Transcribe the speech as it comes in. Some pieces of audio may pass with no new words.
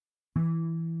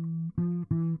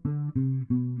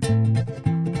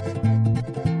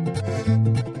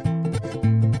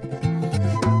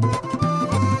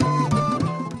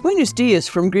Buenos dias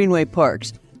from Greenway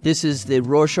Parks. This is the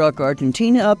Rorschach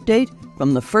Argentina update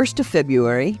from the 1st of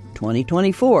February,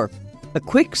 2024. A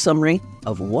quick summary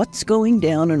of what's going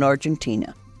down in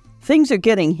Argentina. Things are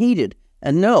getting heated,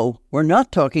 and no, we're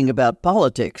not talking about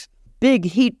politics. Big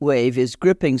heat wave is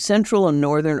gripping central and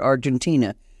northern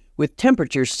Argentina, with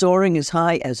temperatures soaring as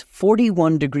high as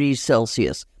 41 degrees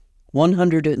Celsius,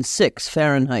 106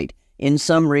 Fahrenheit in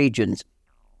some regions.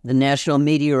 The National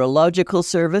Meteorological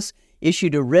Service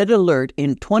issued a red alert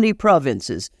in 20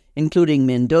 provinces, including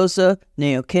Mendoza,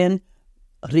 Neuquén,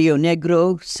 Rio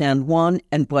Negro, San Juan,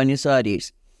 and Buenos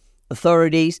Aires.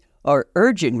 Authorities are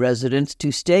urging residents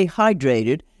to stay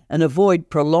hydrated and avoid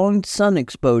prolonged sun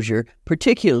exposure,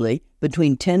 particularly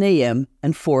between 10 a.m.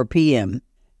 and 4 p.m.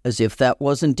 As if that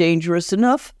wasn't dangerous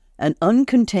enough, an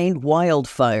uncontained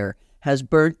wildfire has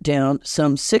burnt down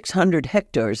some 600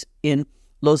 hectares in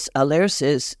Los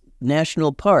Alerces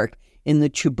National Park in the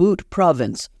Chubut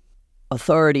province.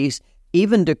 Authorities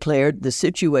even declared the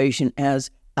situation as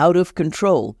out of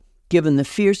control, given the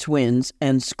fierce winds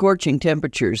and scorching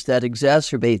temperatures that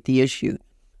exacerbate the issue.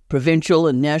 Provincial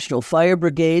and national fire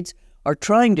brigades are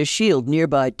trying to shield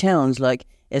nearby towns like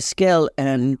Esquel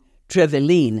and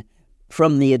Trevelin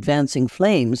from the advancing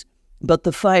flames, but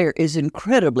the fire is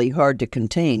incredibly hard to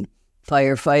contain.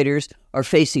 Firefighters are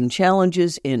facing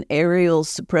challenges in aerial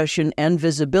suppression and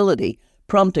visibility,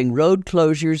 prompting road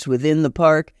closures within the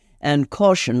park and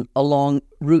caution along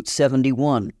Route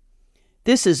 71.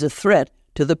 This is a threat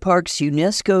to the park's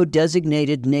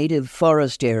UNESCO-designated native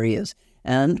forest areas,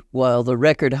 and while the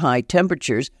record-high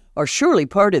temperatures are surely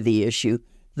part of the issue,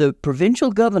 the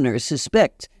provincial governor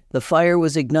suspects the fire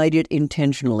was ignited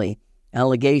intentionally.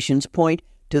 Allegations point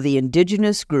to the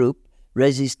indigenous group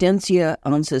Resistencia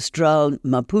Ancestral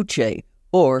Mapuche,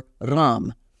 or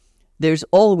RAM. There's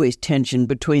always tension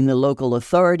between the local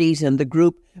authorities and the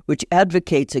group which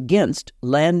advocates against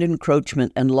land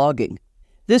encroachment and logging.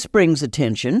 This brings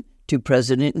attention to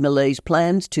President Milei's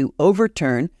plans to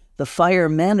overturn the fire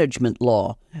management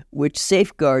law, which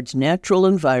safeguards natural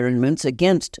environments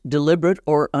against deliberate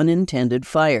or unintended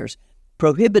fires,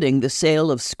 prohibiting the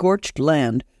sale of scorched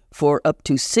land for up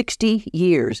to 60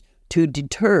 years to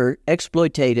deter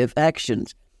exploitative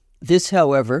actions. This,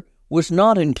 however, was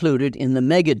not included in the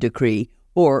mega decree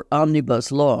or omnibus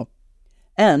law.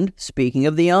 And, speaking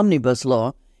of the omnibus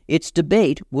law, its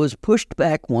debate was pushed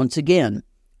back once again,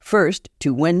 first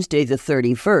to Wednesday the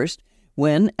 31st,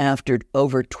 when, after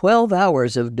over 12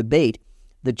 hours of debate,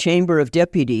 the Chamber of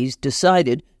Deputies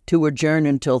decided to adjourn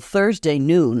until Thursday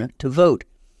noon to vote.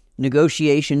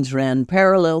 Negotiations ran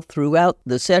parallel throughout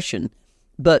the session,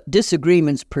 but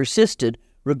disagreements persisted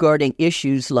regarding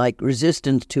issues like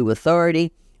resistance to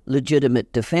authority,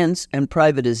 legitimate defense, and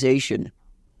privatization.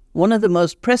 One of the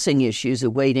most pressing issues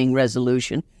awaiting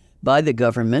resolution by the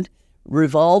government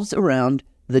revolves around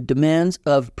the demands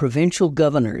of provincial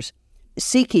governors.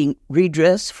 Seeking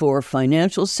redress for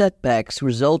financial setbacks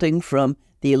resulting from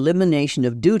the elimination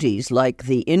of duties like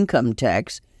the income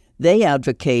tax, they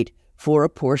advocate for a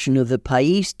portion of the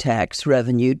país tax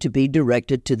revenue to be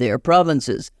directed to their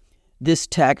provinces. This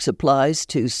tax applies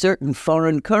to certain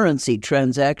foreign currency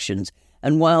transactions,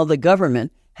 and while the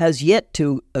government has yet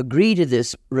to agree to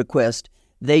this request,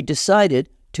 they decided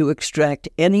to extract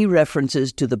any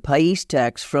references to the país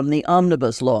tax from the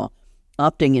omnibus law,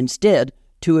 opting instead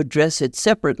to address it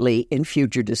separately in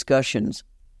future discussions.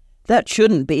 That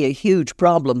shouldn't be a huge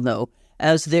problem, though,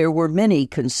 as there were many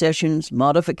concessions,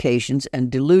 modifications,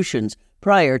 and dilutions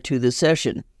prior to the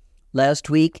session. Last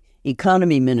week,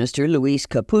 Economy Minister Luis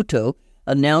Caputo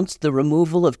announced the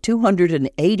removal of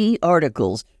 280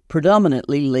 articles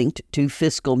predominantly linked to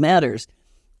fiscal matters.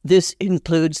 This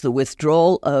includes the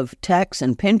withdrawal of tax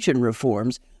and pension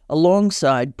reforms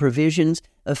alongside provisions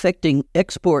affecting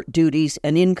export duties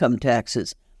and income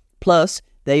taxes. Plus,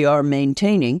 they are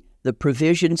maintaining the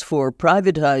provisions for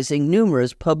privatizing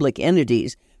numerous public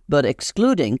entities, but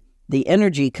excluding the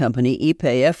energy company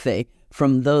YPF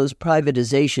from those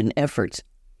privatization efforts.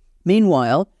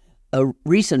 Meanwhile, a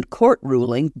recent court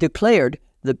ruling declared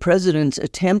the president's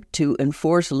attempt to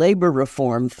enforce labor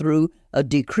reform through a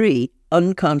decree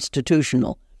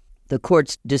unconstitutional. The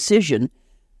court's decision,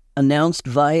 announced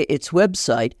via its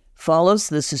website, follows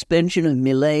the suspension of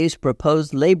Milei's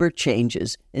proposed labor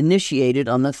changes initiated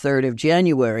on the 3rd of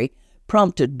January,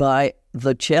 prompted by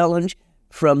the challenge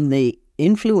from the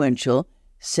influential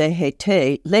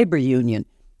CGT labor union,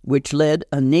 which led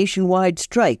a nationwide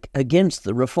strike against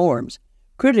the reforms.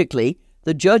 Critically,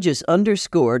 the judges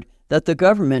underscored that the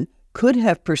government could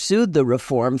have pursued the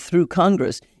reform through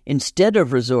Congress instead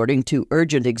of resorting to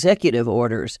urgent executive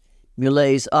orders.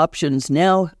 Milei's options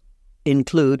now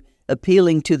include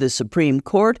appealing to the Supreme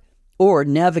Court, or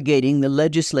navigating the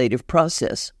legislative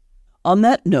process. On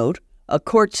that note, a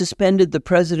court suspended the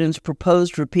president's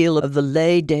proposed repeal of the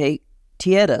Ley de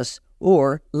Tierras,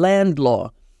 or land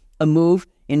law, a move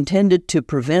intended to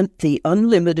prevent the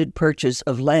unlimited purchase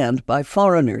of land by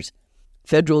foreigners.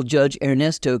 Federal Judge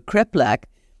Ernesto Kreplak,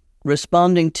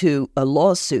 responding to a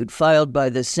lawsuit filed by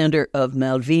the Center of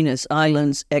Malvinas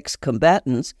Islands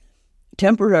Ex-Combatants,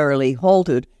 temporarily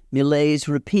halted Milei's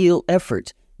repeal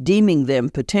efforts, deeming them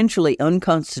potentially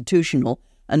unconstitutional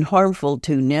and harmful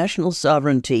to national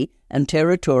sovereignty and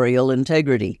territorial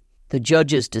integrity. The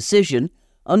judge's decision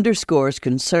underscores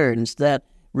concerns that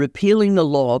repealing the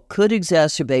law could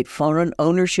exacerbate foreign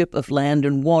ownership of land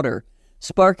and water,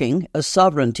 sparking a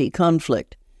sovereignty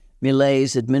conflict.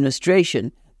 Milei's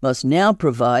administration must now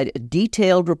provide a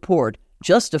detailed report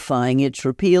justifying its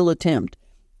repeal attempt,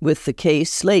 with the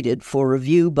case slated for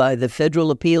review by the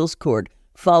Federal Appeals Court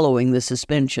following the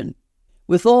suspension.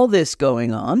 With all this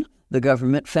going on, the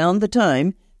government found the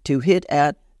time to hit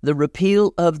at the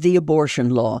repeal of the abortion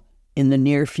law in the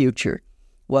near future.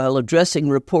 While addressing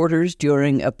reporters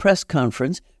during a press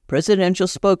conference, presidential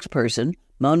spokesperson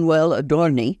Manuel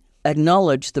Adorni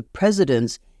acknowledged the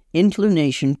president's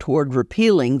inclination toward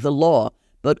repealing the law,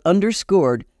 but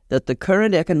underscored that the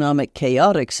current economic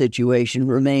chaotic situation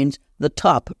remains the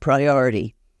top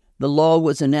priority. The law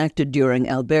was enacted during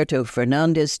Alberto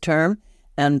Fernandez's term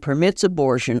and permits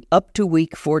abortion up to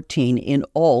week 14 in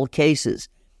all cases.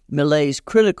 Milei's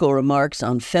critical remarks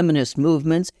on feminist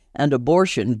movements and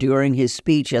abortion during his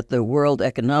speech at the World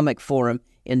Economic Forum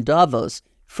in Davos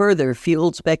further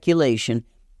fueled speculation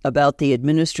about the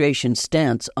administration's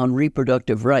stance on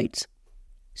reproductive rights.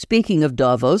 Speaking of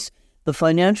Davos, the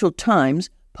Financial Times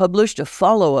published a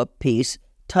follow-up piece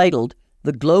titled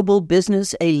 "The Global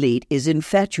Business Elite is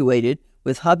Infatuated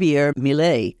with Javier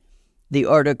Milei." The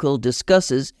article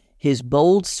discusses his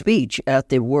bold speech at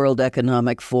the World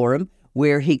Economic Forum,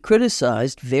 where he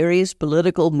criticized various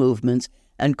political movements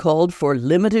and called for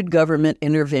limited government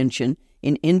intervention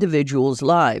in individuals'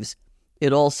 lives.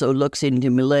 It also looks into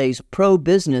Milei's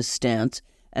pro-business stance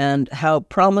and how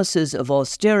promises of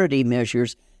austerity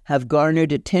measures have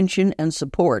garnered attention and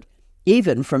support,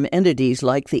 even from entities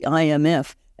like the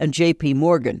IMF and J.P.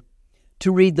 Morgan.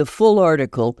 To read the full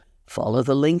article, follow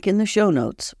the link in the show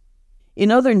notes.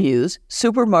 In other news,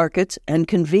 supermarkets and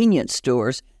convenience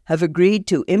stores have agreed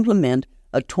to implement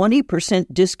a 20%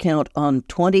 discount on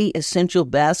 20 essential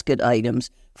basket items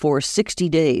for 60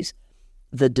 days.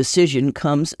 The decision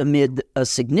comes amid a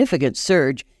significant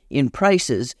surge in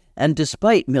prices and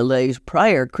despite Milei's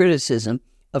prior criticism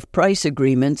of price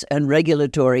agreements and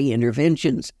regulatory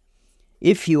interventions.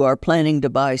 If you are planning to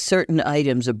buy certain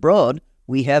items abroad,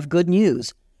 we have good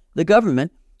news. The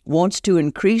government wants to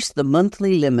increase the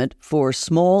monthly limit for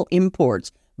small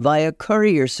imports via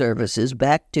courier services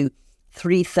back to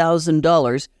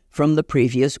 $3,000 from the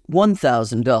previous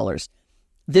 $1,000.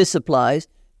 This applies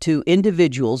to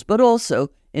individuals, but also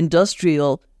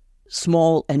industrial,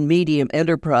 small and medium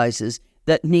enterprises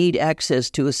that need access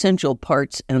to essential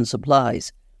parts and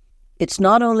supplies. It's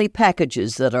not only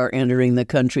packages that are entering the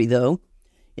country, though.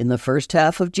 In the first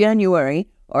half of January,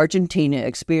 Argentina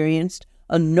experienced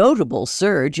a notable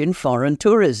surge in foreign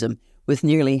tourism, with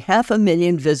nearly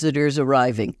 500,000 visitors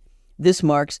arriving. This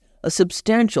marks a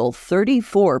substantial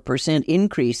 34%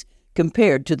 increase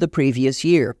compared to the previous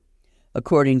year.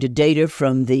 According to data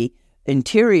from the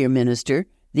Interior Minister,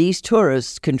 these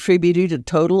tourists contributed a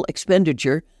total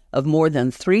expenditure of more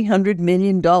than $300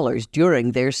 million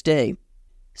during their stay.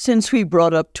 Since we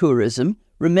brought up tourism,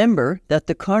 remember that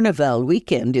the Carnival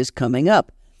weekend is coming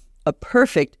up, a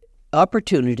perfect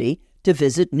opportunity to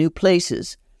visit new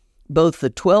places. Both the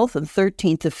 12th and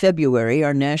 13th of February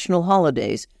are national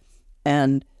holidays,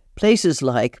 and places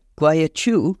like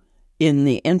Guayaquil in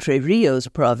the Entre Rios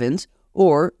province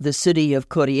or the city of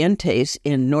Corrientes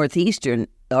in northeastern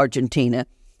Argentina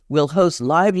will host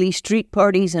lively street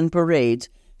parties and parades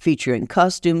featuring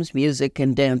costumes, music,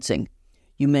 and dancing.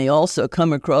 You may also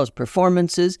come across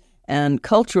performances and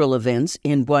cultural events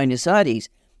in Buenos Aires,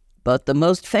 but the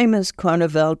most famous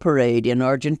Carnival parade in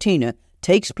Argentina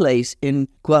takes place in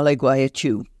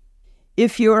Gualeguaychú.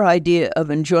 If your idea of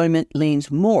enjoyment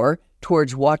leans more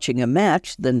towards watching a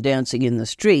match than dancing in the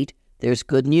street, there's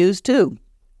good news too.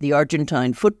 The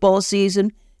Argentine football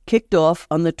season kicked off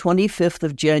on the 25th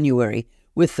of January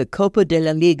with the Copa de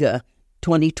la Liga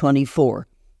 2024.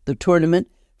 The tournament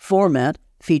format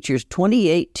features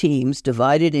 28 teams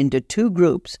divided into two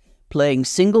groups playing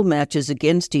single matches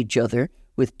against each other,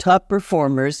 with top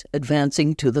performers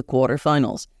advancing to the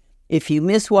quarterfinals. If you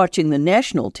miss watching the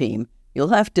national team, you'll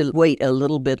have to wait a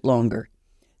little bit longer.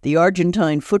 the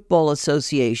Argentine Football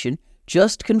Association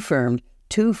just confirmed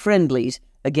 2 friendlies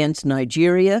against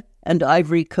Nigeria and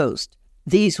Ivory Coast.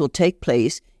 These will take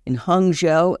place in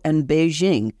Hangzhou and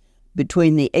Beijing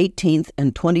between the 18th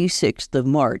and 26th of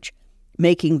March,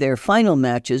 making their final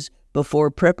matches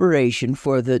before preparation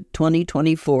for the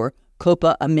 2024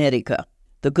 Copa America.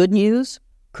 The good news?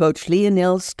 Coach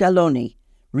Lionel Scaloni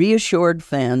reassured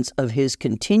fans of his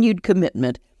continued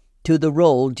commitment to the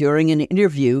role during an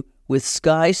interview with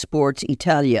Sky Sports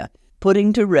Italia,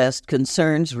 putting to rest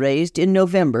concerns raised in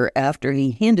November after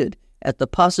he hinted at the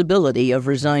possibility of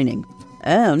resigning.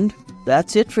 And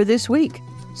that's it for this week.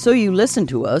 So you listen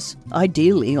to us,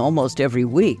 ideally almost every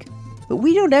week, but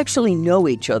we don't actually know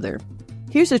each other.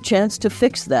 Here's a chance to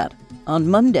fix that. On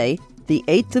Monday, the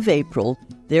 8th of April,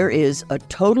 there is a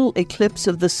total eclipse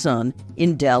of the sun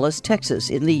in Dallas, Texas,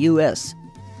 in the U.S.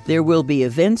 There will be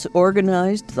events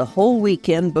organized the whole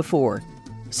weekend before.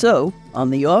 So, on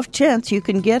the off chance you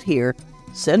can get here,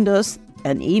 send us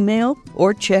an email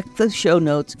or check the show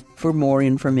notes for more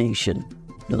information.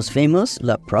 Nos vemos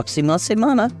la próxima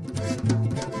semana.